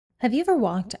Have you ever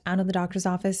walked out of the doctor's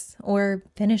office or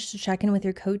finished a check-in with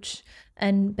your coach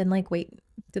and been like, wait,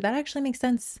 did that actually make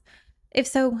sense? If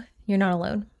so, you're not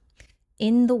alone.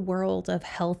 In the world of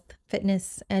health,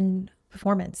 fitness, and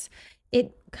performance,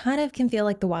 it kind of can feel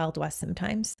like the Wild West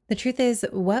sometimes. The truth is,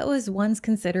 what was once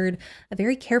considered a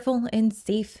very careful and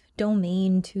safe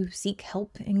domain to seek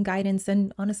help and guidance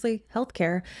and honestly,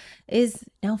 healthcare is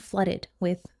now flooded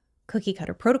with cookie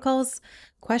cutter protocols,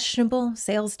 questionable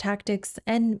sales tactics,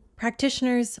 and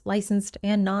practitioners, licensed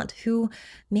and not, who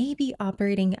may be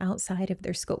operating outside of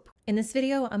their scope. In this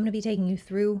video, I'm going to be taking you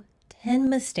through 10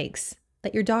 mistakes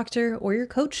that your doctor or your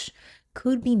coach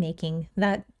could be making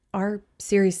that are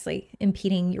seriously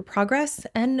impeding your progress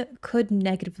and could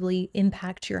negatively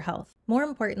impact your health. More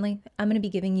importantly, I'm going to be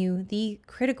giving you the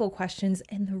critical questions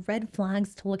and the red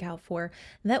flags to look out for.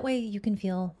 That way you can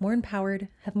feel more empowered,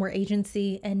 have more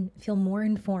agency, and feel more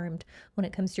informed when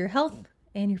it comes to your health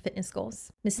and your fitness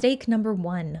goals. Mistake number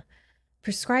 1,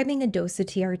 prescribing a dose of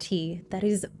TRT that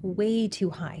is way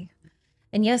too high.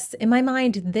 And yes, in my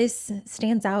mind, this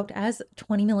stands out as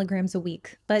 20 milligrams a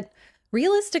week, but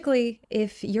realistically,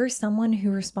 if you're someone who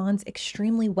responds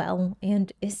extremely well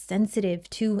and is sensitive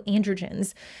to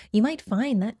androgens, you might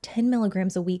find that 10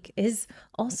 milligrams a week is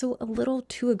also a little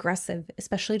too aggressive,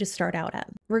 especially to start out at.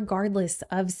 Regardless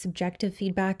of subjective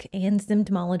feedback and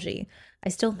symptomology, I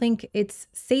still think it's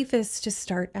safest to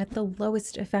start at the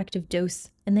lowest effective dose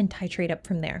and then titrate up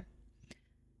from there.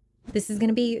 This is going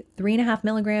to be 3.5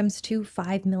 milligrams to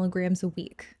 5 milligrams a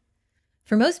week.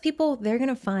 For most people, they're going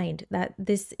to find that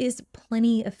this is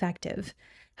plenty effective.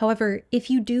 However, if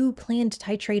you do plan to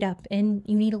titrate up and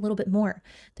you need a little bit more,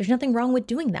 there's nothing wrong with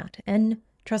doing that. And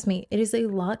trust me, it is a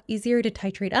lot easier to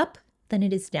titrate up than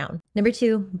it is down. Number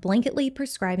 2, blanketly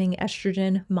prescribing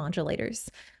estrogen modulators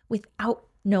without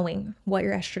knowing what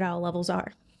your estradiol levels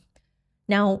are.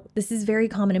 Now, this is very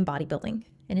common in bodybuilding,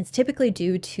 and it's typically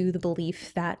due to the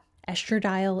belief that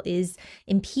estradiol is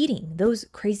impeding those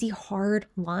crazy hard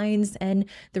lines and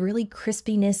the really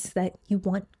crispiness that you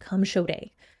want come show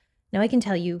day. Now, I can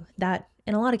tell you that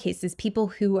in a lot of cases, people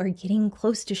who are getting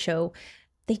close to show,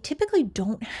 they typically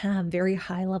don't have very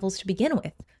high levels to begin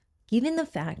with, given the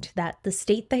fact that the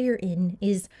state that you're in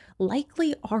is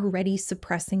likely already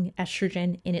suppressing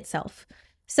estrogen in itself.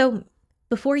 So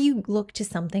before you look to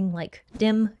something like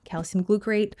DIM, calcium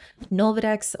glucarate,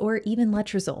 Nolvadex, or even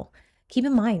letrozole, keep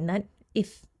in mind that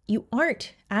if you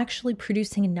aren't actually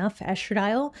producing enough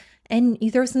estradiol and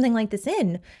you throw something like this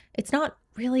in, it's not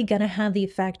really going to have the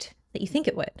effect that you think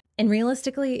it would. And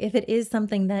realistically, if it is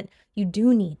something that you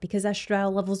do need because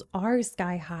estradiol levels are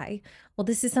sky high, well,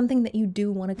 this is something that you do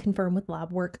want to confirm with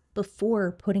lab work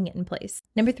before putting it in place.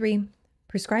 Number 3,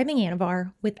 prescribing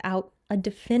Anavar without a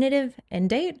definitive end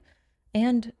date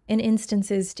and in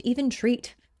instances to even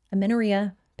treat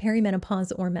amenorrhea,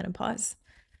 perimenopause, or menopause.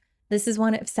 This is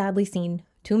one I've sadly seen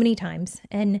too many times,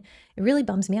 and it really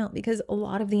bums me out because a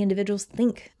lot of the individuals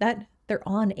think that they're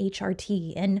on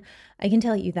HRT, and I can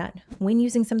tell you that when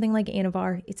using something like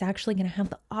Anavar, it's actually going to have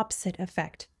the opposite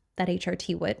effect that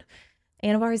HRT would.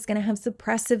 Anavar is going to have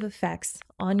suppressive effects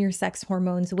on your sex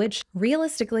hormones, which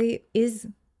realistically is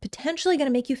potentially going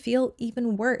to make you feel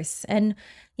even worse. And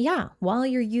yeah, while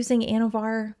you're using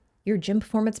Anavar, your gym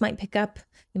performance might pick up,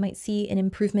 you might see an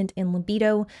improvement in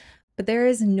libido, but there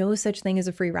is no such thing as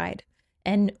a free ride.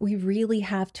 And we really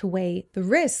have to weigh the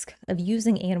risk of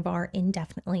using Anavar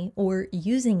indefinitely or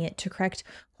using it to correct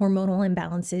hormonal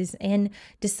imbalances and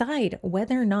decide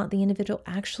whether or not the individual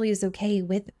actually is okay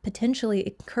with potentially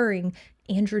occurring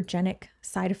androgenic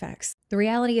side effects. The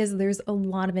reality is there's a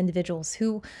lot of individuals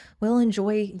who will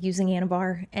enjoy using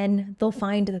Anavar, and they'll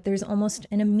find that there's almost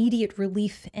an immediate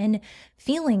relief and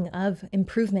feeling of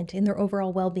improvement in their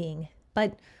overall well-being.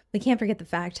 But we can't forget the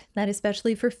fact that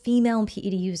especially for female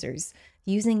PED users,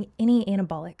 using any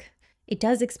anabolic, it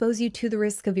does expose you to the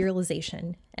risk of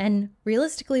virilization. And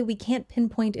realistically, we can't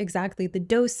pinpoint exactly the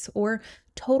dose or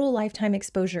total lifetime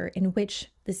exposure in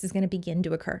which this is going to begin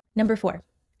to occur. Number 4,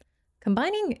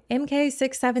 combining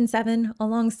MK677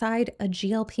 alongside a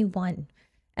GLP-1.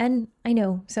 And I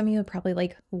know some of you are probably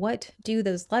like, what do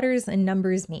those letters and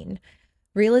numbers mean?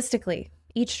 Realistically,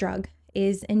 each drug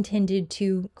is intended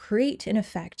to create an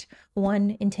effect.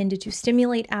 One intended to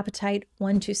stimulate appetite,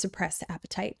 one to suppress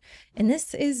appetite. And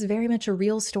this is very much a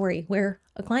real story where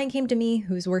a client came to me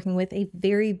who's working with a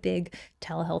very big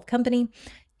telehealth company.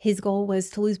 His goal was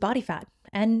to lose body fat.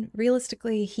 And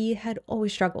realistically, he had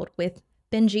always struggled with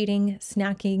binge eating,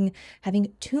 snacking,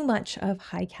 having too much of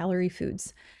high calorie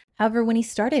foods. However, when he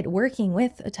started working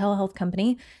with a telehealth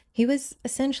company, he was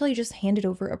essentially just handed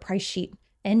over a price sheet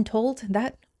and told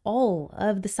that all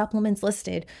of the supplements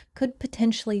listed could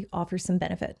potentially offer some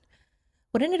benefit.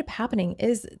 What ended up happening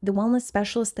is the wellness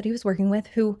specialist that he was working with,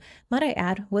 who, might I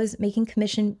add, was making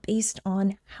commission based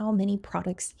on how many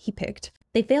products he picked.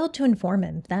 They failed to inform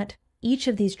him that each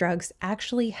of these drugs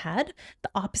actually had the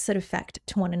opposite effect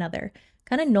to one another,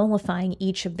 kind of nullifying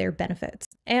each of their benefits.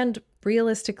 And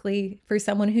realistically, for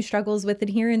someone who struggles with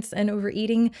adherence and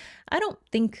overeating, I don't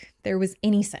think there was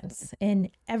any sense in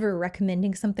ever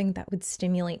recommending something that would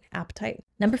stimulate appetite.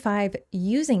 Number 5,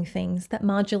 using things that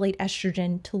modulate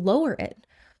estrogen to lower it,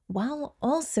 while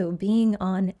also being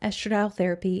on estradiol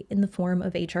therapy in the form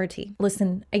of HRT.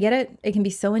 Listen, I get it. It can be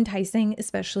so enticing,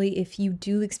 especially if you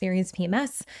do experience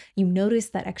PMS, you notice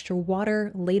that extra water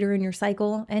later in your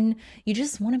cycle, and you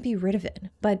just want to be rid of it.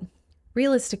 But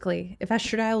realistically, if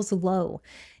estradiol is low,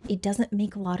 it doesn't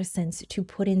make a lot of sense to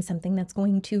put in something that's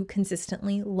going to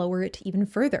consistently lower it even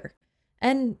further.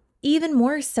 And even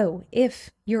more so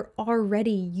if you're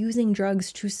already using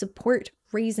drugs to support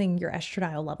raising your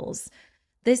estradiol levels.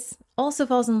 This also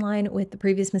falls in line with the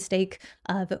previous mistake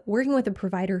of working with a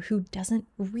provider who doesn't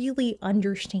really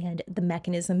understand the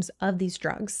mechanisms of these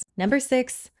drugs. Number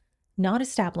 6, not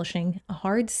establishing a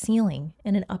hard ceiling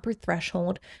and an upper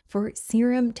threshold for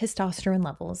serum testosterone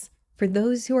levels for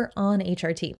those who are on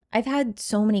HRT. I've had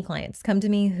so many clients come to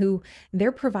me who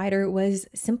their provider was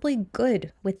simply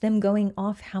good with them going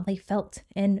off how they felt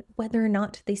and whether or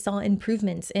not they saw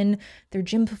improvements in their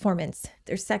gym performance,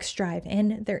 their sex drive,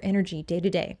 and their energy day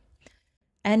to day.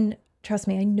 And trust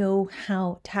me, I know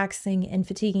how taxing and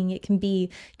fatiguing it can be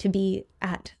to be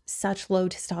at such low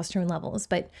testosterone levels,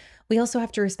 but we also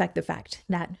have to respect the fact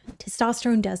that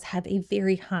testosterone does have a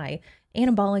very high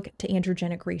anabolic to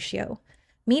androgenic ratio,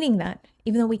 meaning that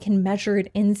even though we can measure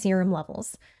it in serum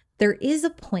levels, there is a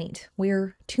point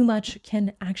where too much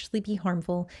can actually be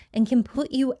harmful and can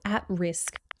put you at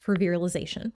risk for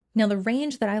virilization. Now, the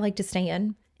range that I like to stay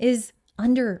in is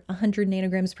under 100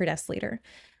 nanograms per deciliter.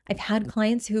 I've had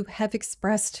clients who have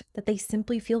expressed that they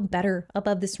simply feel better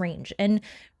above this range. And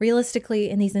realistically,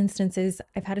 in these instances,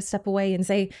 I've had to step away and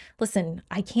say, listen,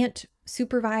 I can't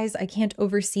supervise, I can't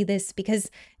oversee this because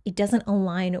it doesn't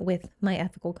align with my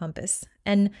ethical compass.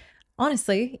 And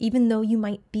honestly, even though you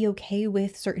might be okay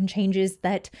with certain changes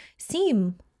that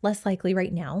seem less likely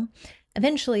right now,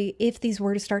 eventually, if these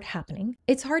were to start happening,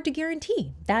 it's hard to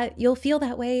guarantee that you'll feel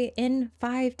that way in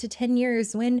 5 to 10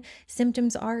 years when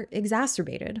symptoms are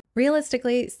exacerbated.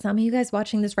 Realistically, some of you guys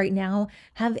watching this right now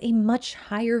have a much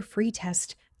higher free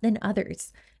test than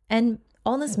others. And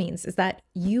all this means is that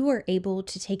you are able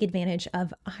to take advantage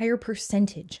of a higher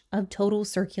percentage of total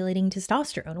circulating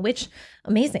testosterone, which,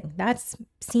 amazing. That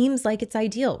seems like it's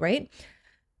ideal, right?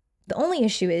 The only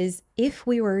issue is if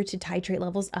we were to titrate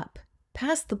levels up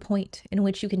past the point in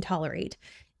which you can tolerate,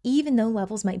 even though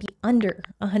levels might be under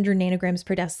 100 nanograms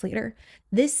per deciliter,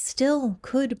 this still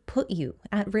could put you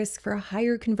at risk for a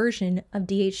higher conversion of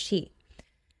DHT.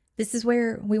 This is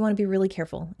where we want to be really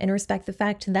careful and respect the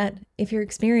fact that if you're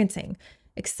experiencing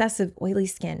excessive oily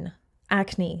skin,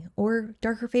 acne, or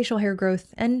darker facial hair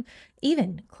growth, and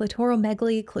even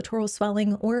clitoromegaly, clitoral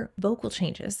swelling, or vocal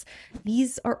changes,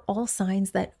 these are all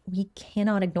signs that we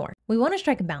cannot ignore. We want to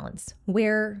strike a balance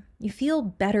where you feel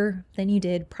better than you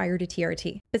did prior to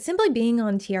TRT. But simply being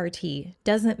on TRT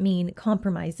doesn't mean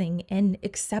compromising and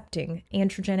accepting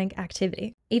androgenic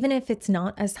activity. Even if it's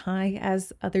not as high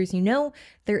as others you know,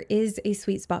 there is a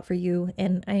sweet spot for you,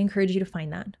 and I encourage you to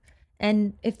find that.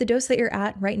 And if the dose that you're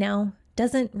at right now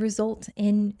doesn't result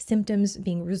in symptoms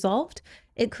being resolved,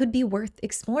 it could be worth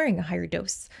exploring a higher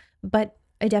dose. But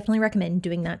I definitely recommend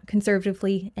doing that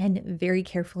conservatively and very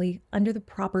carefully under the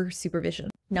proper supervision.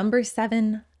 Number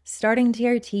 7, starting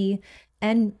TRT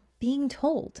and being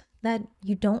told that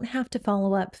you don't have to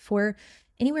follow up for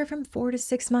anywhere from 4 to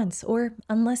 6 months, or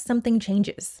unless something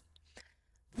changes.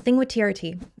 The thing with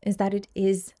TRT is that it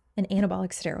is an anabolic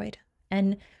steroid.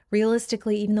 And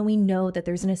realistically, even though we know that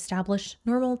there's an established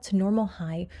normal to normal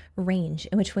high range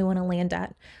in which we want to land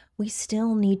at, we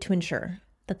still need to ensure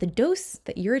that the dose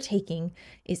that you're taking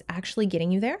is actually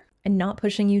getting you there and not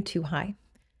pushing you too high.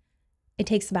 It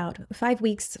takes about 5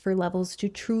 weeks for levels to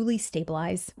truly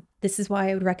stabilize. This is why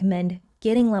I would recommend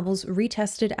getting levels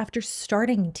retested after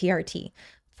starting TRT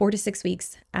 4 to 6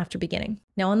 weeks after beginning.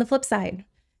 Now, on the flip side,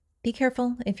 be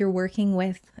careful if you're working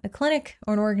with a clinic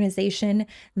or an organization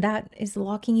that is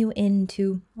locking you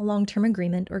into a long-term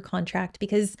agreement or contract,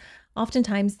 because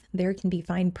oftentimes there can be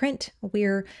fine print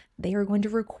where they are going to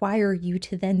require you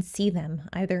to then see them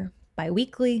either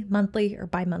bi-weekly, monthly, or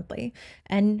bi-monthly.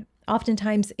 And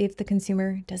oftentimes if the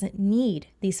consumer doesn't need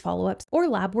these follow-ups or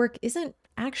lab work isn't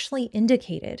actually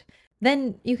indicated,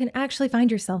 then you can actually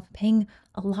find yourself paying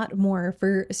a lot more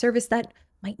for a service that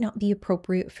might not be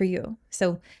appropriate for you.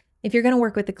 So if you're going to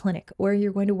work with a clinic or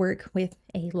you're going to work with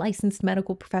a licensed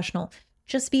medical professional,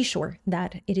 just be sure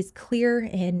that it is clear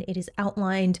and it is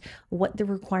outlined what the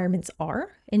requirements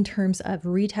are in terms of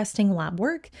retesting lab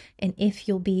work and if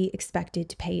you'll be expected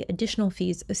to pay additional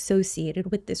fees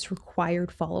associated with this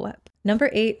required follow-up. Number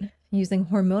 8, using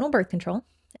hormonal birth control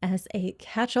as a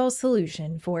catch-all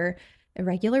solution for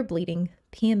irregular bleeding,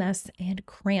 PMS, and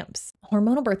cramps.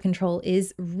 Hormonal birth control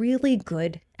is really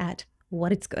good at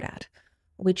what it's good at,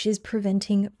 which is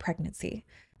preventing pregnancy.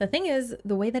 The thing is,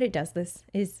 the way that it does this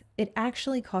is it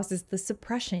actually causes the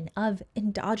suppression of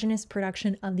endogenous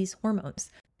production of these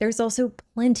hormones. There's also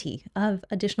plenty of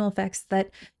additional effects that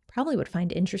you probably would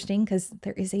find interesting because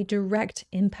there is a direct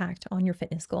impact on your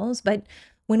fitness goals. But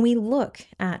when we look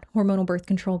at hormonal birth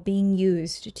control being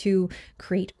used to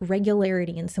create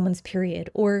regularity in someone's period,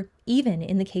 or even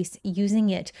in the case using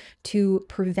it to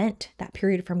prevent that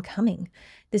period from coming,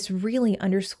 this really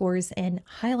underscores and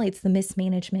highlights the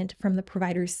mismanagement from the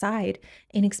provider's side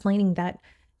in explaining that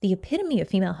the epitome of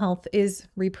female health is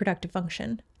reproductive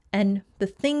function. And the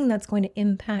thing that's going to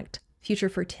impact future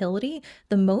fertility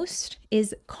the most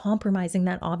is compromising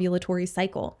that ovulatory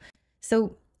cycle.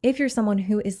 So if you're someone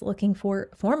who is looking for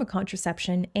a form of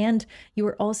contraception and you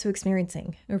are also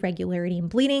experiencing irregularity in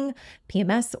bleeding,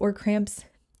 PMS, or cramps,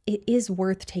 it is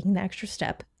worth taking the extra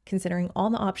step, considering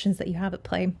all the options that you have at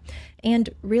play,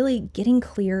 and really getting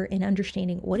clear and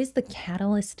understanding what is the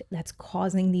catalyst that's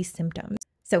causing these symptoms.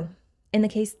 So in the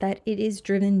case that it is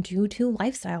driven due to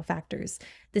lifestyle factors,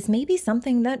 this may be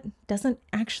something that doesn't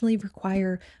actually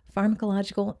require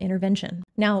pharmacological intervention.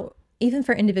 Now, even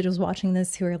for individuals watching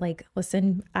this who are like,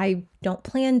 listen, I don't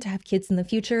plan to have kids in the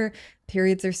future.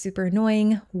 Periods are super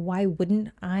annoying. Why wouldn't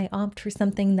I opt for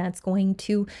something that's going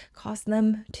to cause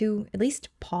them to at least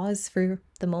pause for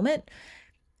the moment?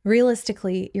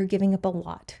 Realistically, you're giving up a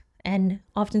lot. And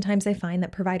oftentimes I find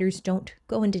that providers don't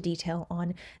go into detail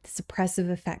on the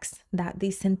suppressive effects that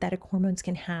these synthetic hormones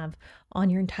can have on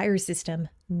your entire system,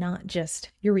 not just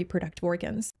your reproductive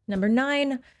organs. Number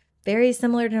 9, very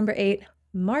similar to number 8,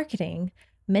 marketing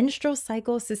menstrual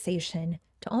cycle cessation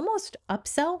to almost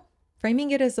upsell,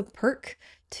 framing it as a perk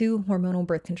to hormonal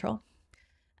birth control.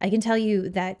 I can tell you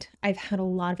that I've had a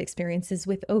lot of experiences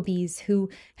with OBs who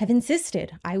have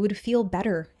insisted I would feel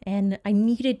better and I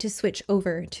needed to switch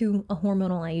over to a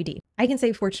hormonal IUD. I can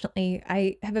say, fortunately,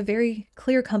 I have a very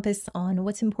clear compass on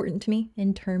what's important to me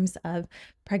in terms of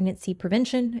pregnancy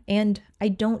prevention, and I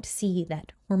don't see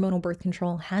that hormonal birth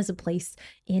control has a place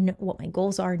in what my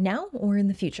goals are now or in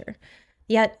the future.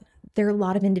 Yet, there are a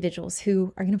lot of individuals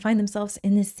who are going to find themselves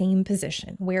in the same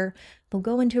position where they'll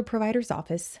go into a provider's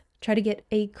office, try to get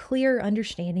a clear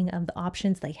understanding of the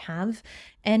options they have,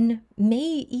 and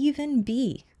may even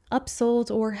be upsold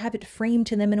or have it framed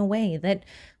to them in a way that,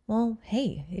 well,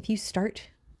 hey, if you start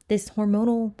this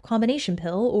hormonal combination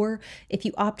pill, or if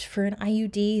you opt for an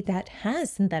IUD that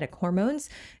has synthetic hormones,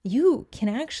 you can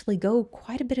actually go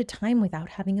quite a bit of time without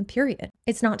having a period.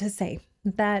 It's not to say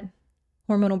that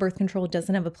hormonal birth control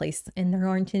doesn't have a place, and there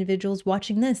aren't individuals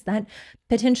watching this that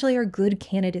potentially are good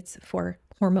candidates for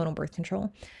hormonal birth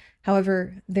control.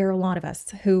 However, there are a lot of us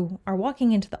who are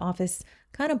walking into the office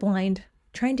kind of blind,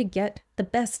 trying to get the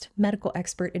best medical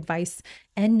expert advice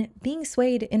and being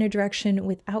swayed in a direction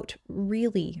without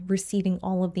really receiving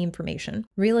all of the information.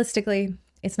 Realistically,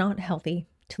 it's not healthy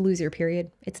to lose your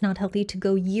period. It's not healthy to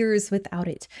go years without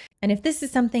it. And if this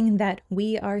is something that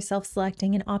we are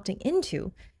self-selecting and opting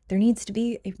into, there needs to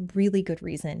be a really good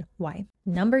reason why.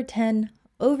 Number 10,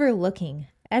 overlooking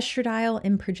estradiol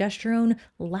and progesterone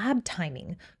lab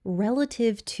timing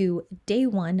relative to day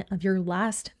 1 of your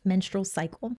last menstrual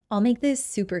cycle. I'll make this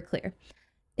super clear.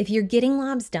 If you're getting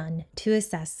labs done to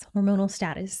assess hormonal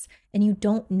status and you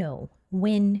don't know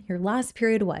when your last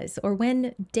period was or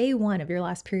when day 1 of your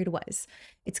last period was,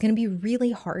 it's going to be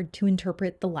really hard to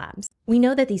interpret the labs. We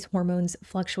know that these hormones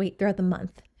fluctuate throughout the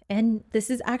month, and this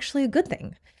is actually a good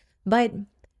thing. But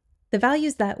the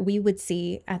values that we would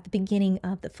see at the beginning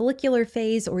of the follicular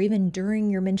phase or even during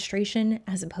your menstruation,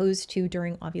 as opposed to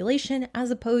during ovulation, as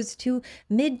opposed to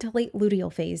mid to late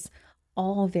luteal phase,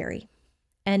 all vary.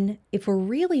 And if we're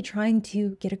really trying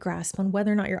to get a grasp on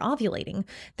whether or not you're ovulating,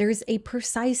 there's a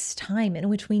precise time in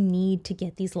which we need to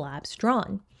get these labs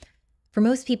drawn. For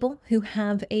most people who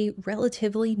have a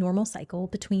relatively normal cycle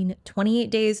between 28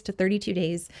 days to 32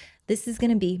 days, this is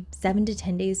going to be 7 to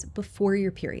 10 days before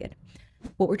your period.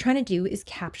 What we're trying to do is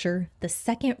capture the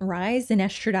second rise in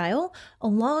estradiol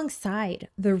alongside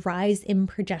the rise in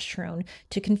progesterone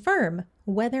to confirm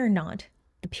whether or not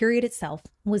the period itself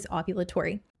was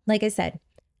ovulatory. Like I said,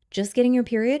 just getting your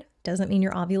period doesn't mean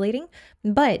you're ovulating,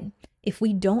 but if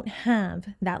we don't have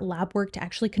that lab work to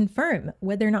actually confirm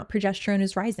whether or not progesterone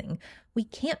is rising, we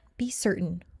can't be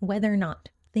certain whether or not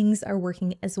things are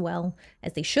working as well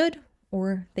as they should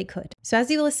or they could. So as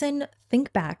you listen,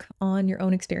 think back on your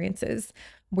own experiences.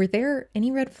 Were there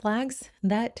any red flags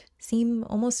that seem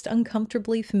almost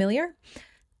uncomfortably familiar?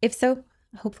 If so,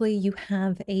 hopefully you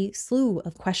have a slew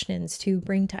of questions to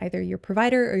bring to either your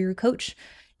provider or your coach.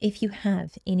 If you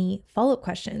have any follow-up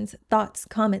questions, thoughts,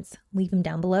 comments, leave them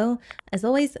down below. As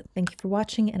always, thank you for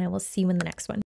watching, and I will see you in the next one.